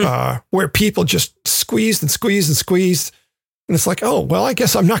where people just squeezed and squeezed and squeezed. And it's like, oh, well, I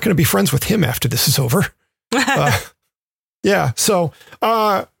guess I'm not going to be friends with him after this is over. Yeah. So,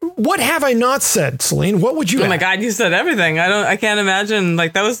 what have I not said, Selene? What would you? Oh my God, you said everything. I can't imagine.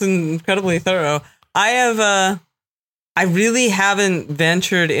 Like, that was incredibly thorough. I really haven't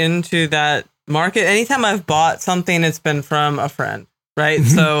ventured into that market. Anytime I've bought something, it's been from a friend, right?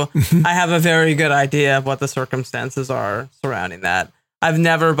 So I have a very good idea of what the circumstances are surrounding that. I've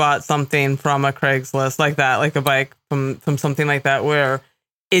never bought something from a Craigslist like that, like a bike from something like that, where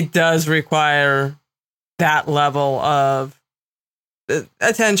it does require that level of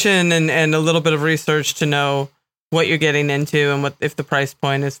attention and a little bit of research to know what you're getting into and what if the price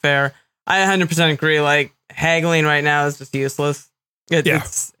point is fair. I 100% agree. Like, haggling right now is just useless.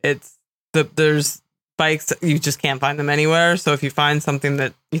 There's bikes, you just can't find them anywhere. So if you find something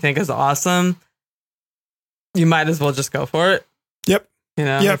that you think is awesome, you might as well just go for it. Yep. You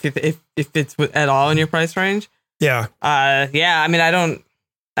know, yep. if it's at all in your price range. Yeah. Yeah. I mean,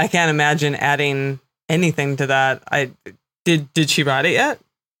 I can't imagine adding anything to that. Did she ride it yet?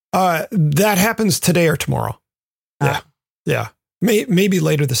 That happens today or tomorrow. Yeah. Maybe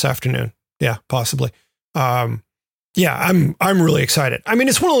later this afternoon. Yeah, possibly. Yeah, I'm really excited. I mean,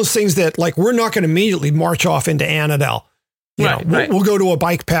 it's one of those things that, like, we're not going to immediately march off into Annandale. We'll go to a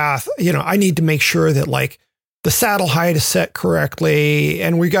bike path. You know, I need to make sure that, like, the saddle height is set correctly,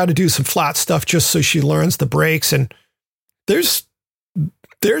 and we got to do some flat stuff just so she learns the brakes. And there's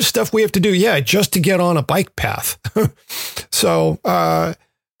stuff we have to do, just to get on a bike path. So,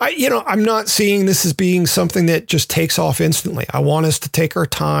 I'm not seeing this as being something that just takes off instantly. I want us to take our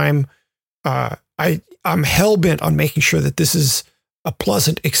time. I'm hell-bent on making sure that this is a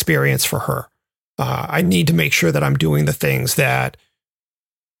pleasant experience for her. I need to make sure that I'm doing the things that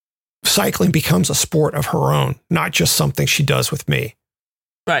cycling becomes a sport of her own, not just something she does with me.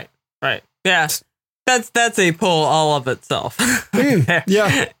 Right. Yeah. That's a pull all of itself.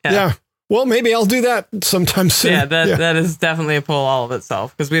 Yeah. Well, maybe I'll do that sometime soon. Yeah, that is definitely a pull all of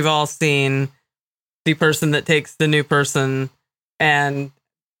itself, because we've all seen the person that takes the new person, and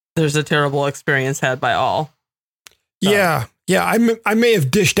there's a terrible experience had by all. So. Yeah. I may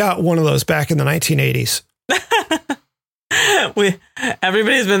have dished out one of those back in the 1980s.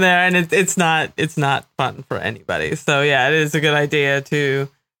 Everybody's been there, and it's not fun for anybody. So yeah, it is a good idea to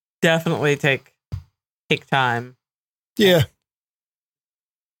definitely take time. Yeah.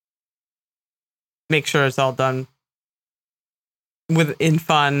 Make sure it's all done in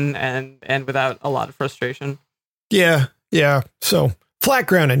fun and without a lot of frustration. Yeah. So flat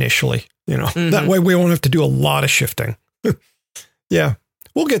ground initially, that way we won't have to do a lot of shifting. Yeah,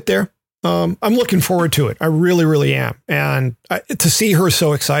 we'll get there. I'm looking forward to it. I really, really am. And to see her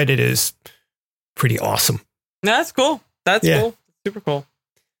so excited is pretty awesome. That's cool. That's cool. Super cool.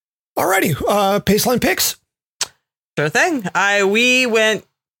 Alrighty. Paceline picks. Sure thing. We went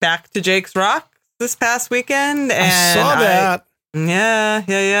back to Jake's Rock this past weekend. And I saw that.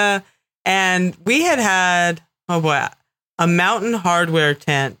 Yeah. And we had, a Mountain Hardware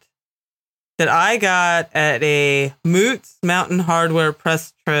tent that I got at a Moots Mountain Hardware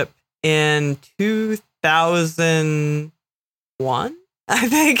press trip in 2001, I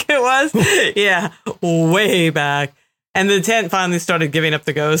think it was. Yeah, way back. And the tent finally started giving up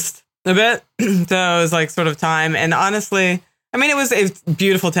the ghost a bit. So it was like sort of time. And honestly, I mean, it was a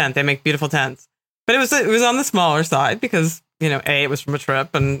beautiful tent. They make beautiful tents. But it was on the smaller side because, it was from a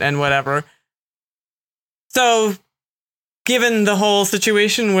trip and whatever. So given the whole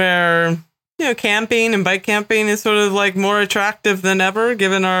situation where, camping and bike camping is sort of like more attractive than ever,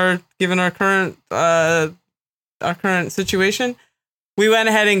 given our current situation, we went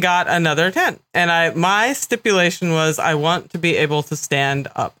ahead and got another tent. And my stipulation was I want to be able to stand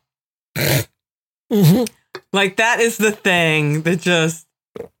up. Mm-hmm. Like, that is the thing that just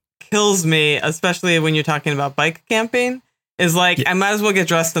kills me, especially when you're talking about bike camping, is like, I might as well get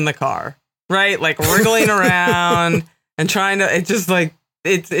dressed in the car, right? Like wriggling around and trying to, it just like,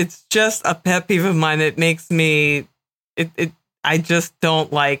 it's just a pet peeve of mine. It makes me, I just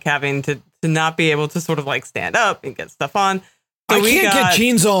don't like having to not be able to sort of like stand up and get stuff on. So I can't get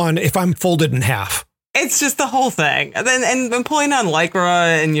jeans on if I'm folded in half. It's just the whole thing. And pulling on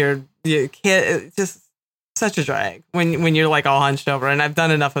Lycra and your kid, it's just such a drag when you're like all hunched over. And I've done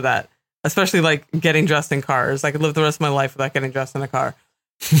enough of that, especially like getting dressed in cars. I could live the rest of my life without getting dressed in a car.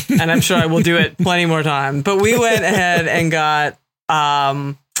 And I'm sure I will do it plenty more time. But we went ahead and got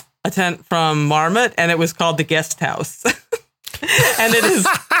a tent from Marmot, and it was called the Guest House. And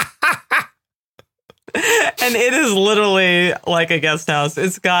it is literally like a guest house.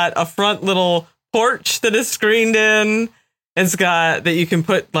 It's got a front little porch that is screened in. It's got that you can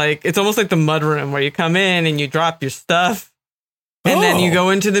put, like, it's almost like the mudroom where you come in and you drop your stuff. And then you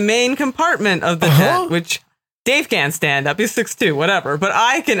go into the main compartment of the tent, which Dave can't stand up. He's 6'2", whatever. But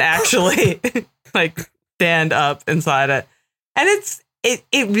I can actually like stand up inside it. And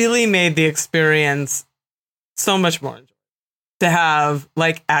it really made the experience so much more enjoyable to have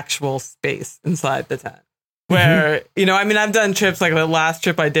like actual space inside the tent. Where, I mean, I've done trips like the last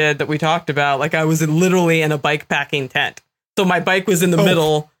trip I did that we talked about. Like, I was literally in a bike packing tent. So my bike was in the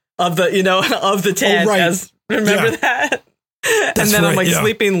middle of the, of the tent. Remember that? And then I'm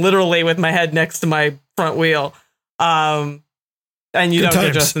sleeping literally with my head next to my front wheel. And you don't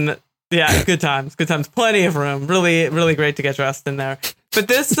get dressed in the, good times. Plenty of room. Really, really great to get dressed in there. But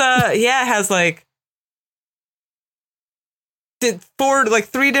this, has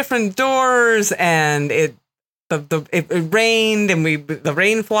three different doors, and it rained, and the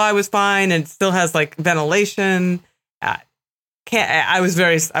rain fly was fine, and it still has like ventilation. I was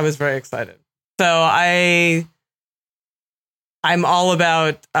very excited. So I'm all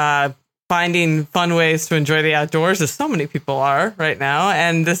about finding fun ways to enjoy the outdoors, as so many people are right now.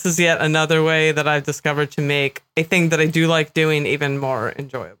 And this is yet another way that I've discovered to make a thing that I do like doing even more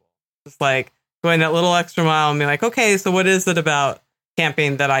enjoyable. It's like going that little extra mile and being like, okay, so what is it about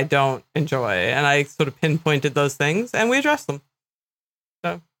camping that I don't enjoy? And I sort of pinpointed those things, and we addressed them.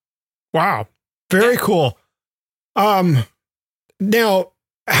 So, wow, very cool. Now,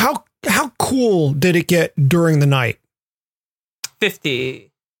 how cool did it get during the night? 50-ish.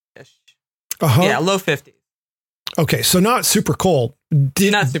 Uh-huh. Yeah, low 50s. Okay, so not super cold.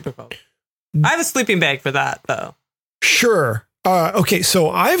 Not super cold. I have a sleeping bag for that, though. Sure. Okay,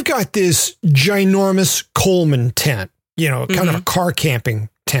 so I've got this ginormous Coleman tent, kind of a car camping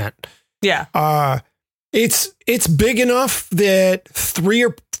tent. Yeah. It's big enough that 3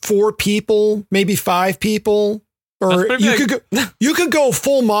 or 4 people, maybe 5 people, or you could go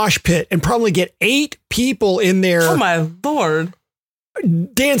full mosh pit and probably get 8 people in there. Oh my Lord.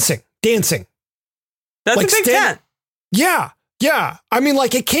 Dancing. That's like a big tent. Yeah. I mean,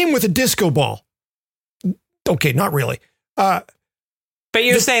 like, it came with a disco ball. Okay, not really. But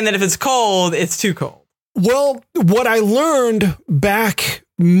you're saying that if it's cold, it's too cold. Well, what I learned back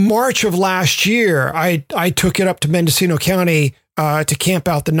March of last year, I took it up to Mendocino County to camp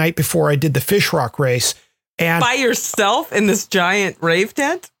out the night before I did the Fish Rock race. And by yourself in this giant rave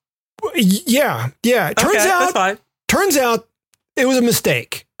tent? Yeah. Turns out it was a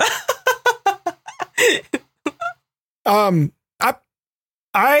mistake. I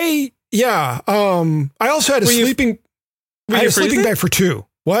also had a sleeping bag for 2.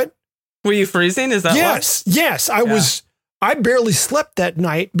 What? Were you freezing? Is that Yes. I barely slept that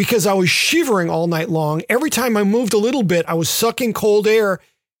night because I was shivering all night long. Every time I moved a little bit, I was sucking cold air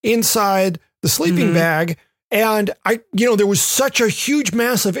inside the sleeping bag. And there was such a huge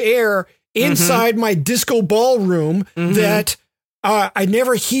mass of air inside my disco ballroom that I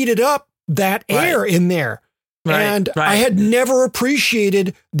never heated up that air in there. And I had never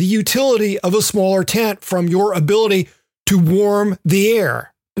appreciated the utility of a smaller tent from your ability to warm the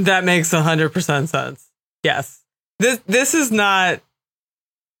air. That makes 100% sense. Yes. This is not,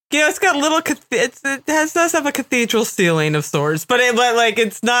 it's got it does have a cathedral ceiling of sorts, but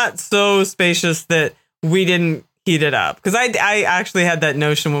it's not so spacious that we didn't heat it up. Cause I actually had that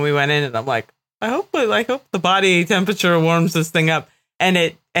notion when we went in, and I'm like, I hope the body temperature warms this thing up. And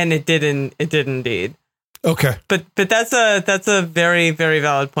it did indeed. Okay. But that's a very, very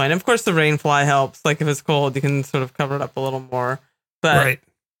valid point. Of course, the rain fly helps. Like, if it's cold, you can sort of cover it up a little more. But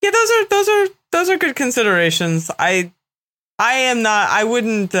yeah, those are good considerations. I'm not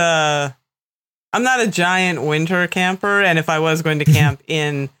a giant winter camper. And if I was going to camp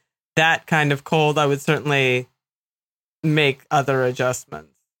in that kind of cold, I would certainly make other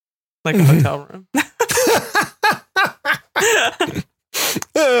adjustments, like a hotel room.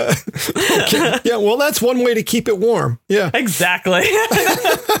 Okay. Yeah, well, that's one way to keep it warm. Yeah, exactly.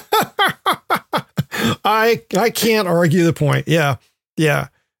 I can't argue the point. Yeah.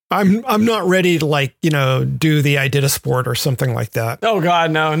 I'm not ready to do the I did a sport or something like that. Oh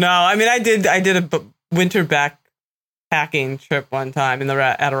God, no. I mean, I did a winter backpacking trip one time in the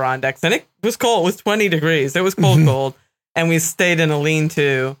Adirondacks, and it was cold. It was 20 degrees. It was cold, and we stayed in a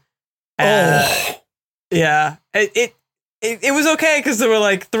lean-to. Yeah. It was okay because there were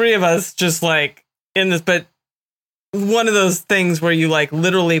like 3 of us just like in this, but one of those things where you like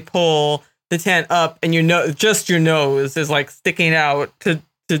literally pull the tent up and just your nose is like sticking out to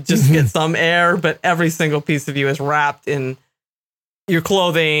just get some air, but every single piece of you is wrapped in your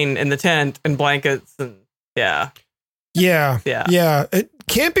clothing and the tent and blankets and yeah.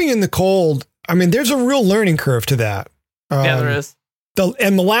 Camping in the cold, I mean, there's a real learning curve to that. There is.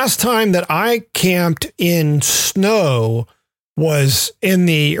 The last time that I camped in snow was in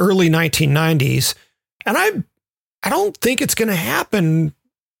the early 1990s, and I don't think it's going to happen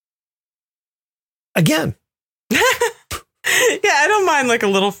again. Yeah, I don't mind like a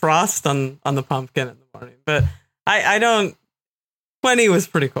little frost on the pumpkin in the morning, but I don't. 20 was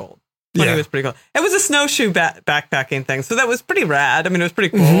pretty cold. 20 was pretty cold. It was a snowshoe backpacking thing, so that was pretty rad. I mean, it was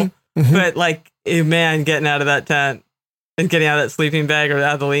pretty cool, but like, man, getting out of that tent. and getting out of that sleeping bag or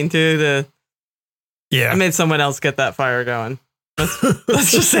out of the lean-to. I made someone else get that fire going.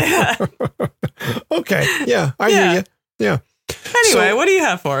 Let's just say that. Okay. Yeah, I hear you. Yeah. Anyway, so, what do you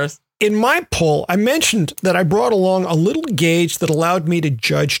have for us? In my poll, I mentioned that I brought along a little gauge that allowed me to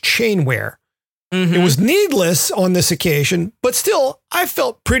judge chain wear. Mm-hmm. It was needless on this occasion, but still, I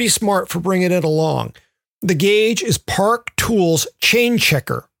felt pretty smart for bringing it along. The gauge is Park Tools Chain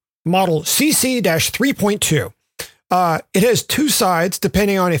Checker, model CC-3.2. It has two sides,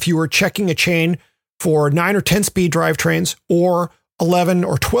 depending on if you were checking a chain for 9 or 10 speed drivetrains or 11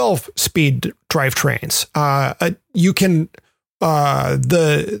 or 12 speed drivetrains. You can,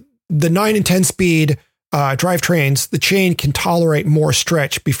 the 9 and 10 speed drivetrains, the chain can tolerate more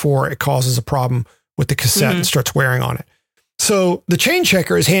stretch before it causes a problem with the cassette and starts wearing on it. So the chain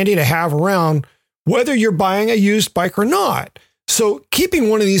checker is handy to have around whether you're buying a used bike or not. So keeping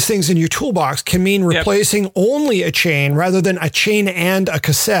one of these things in your toolbox can mean replacing only a chain rather than a chain and a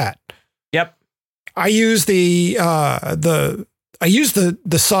cassette. Yep. I use the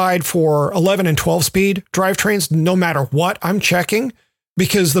side for 11 and 12 speed drivetrains no matter what I'm checking,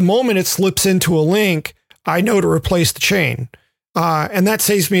 because the moment it slips into a link, I know to replace the chain. And that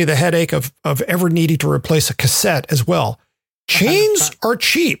saves me the headache of ever needing to replace a cassette as well. Chains are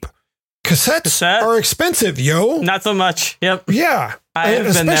cheap. Cassettes are expensive, yo. Not so much. Yep. Yeah. I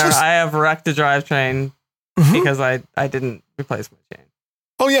have been there. I have wrecked a drivetrain because I didn't replace my chain.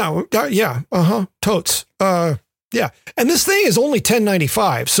 Oh, yeah. Yeah. Totes. Yeah. And this thing is only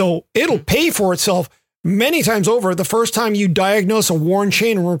 $10.95, so it'll pay for itself many times over the first time you diagnose a worn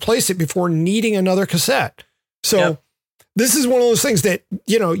chain and replace it before needing another cassette. So this is one of those things that,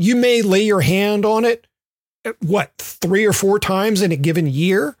 you may lay your hand on it, 3 or 4 times in a given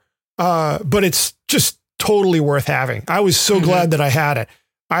year. But it's just totally worth having. I was so glad that I had it.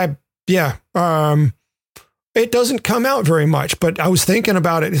 It doesn't come out very much, but I was thinking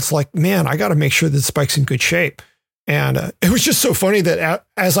about it. It's like, man, I got to make sure that this bike's in good shape. And it was just so funny that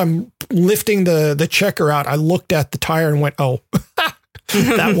as I'm lifting the checker out, I looked at the tire and went, oh,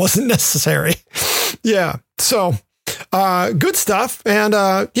 that wasn't necessary. Yeah. So good stuff. And,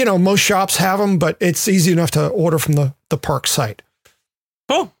 most shops have them, but it's easy enough to order from the Park site.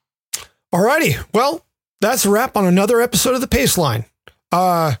 Cool. Alrighty. Well, that's a wrap on another episode of the Paceline.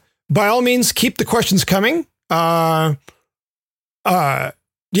 By all means, keep the questions coming. The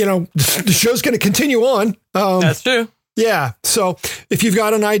show's going to continue on. That's true. Yeah. So if you've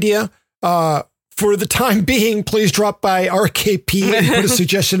got an idea, for the time being, please drop by RKP and put a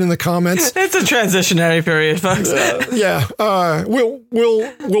suggestion in the comments. It's a transitionary period, folks.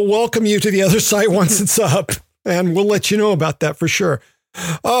 We'll welcome you to the other site once it's up, and we'll let you know about that for sure.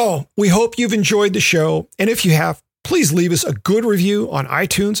 Oh, we hope you've enjoyed the show. And if you have, please leave us a good review on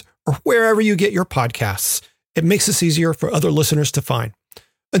iTunes or wherever you get your podcasts. It makes us easier for other listeners to find.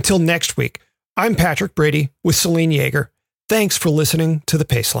 Until next week, I'm Patrick Brady with Selene Yeager. Thanks for listening to The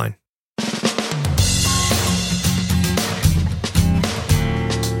Paceline.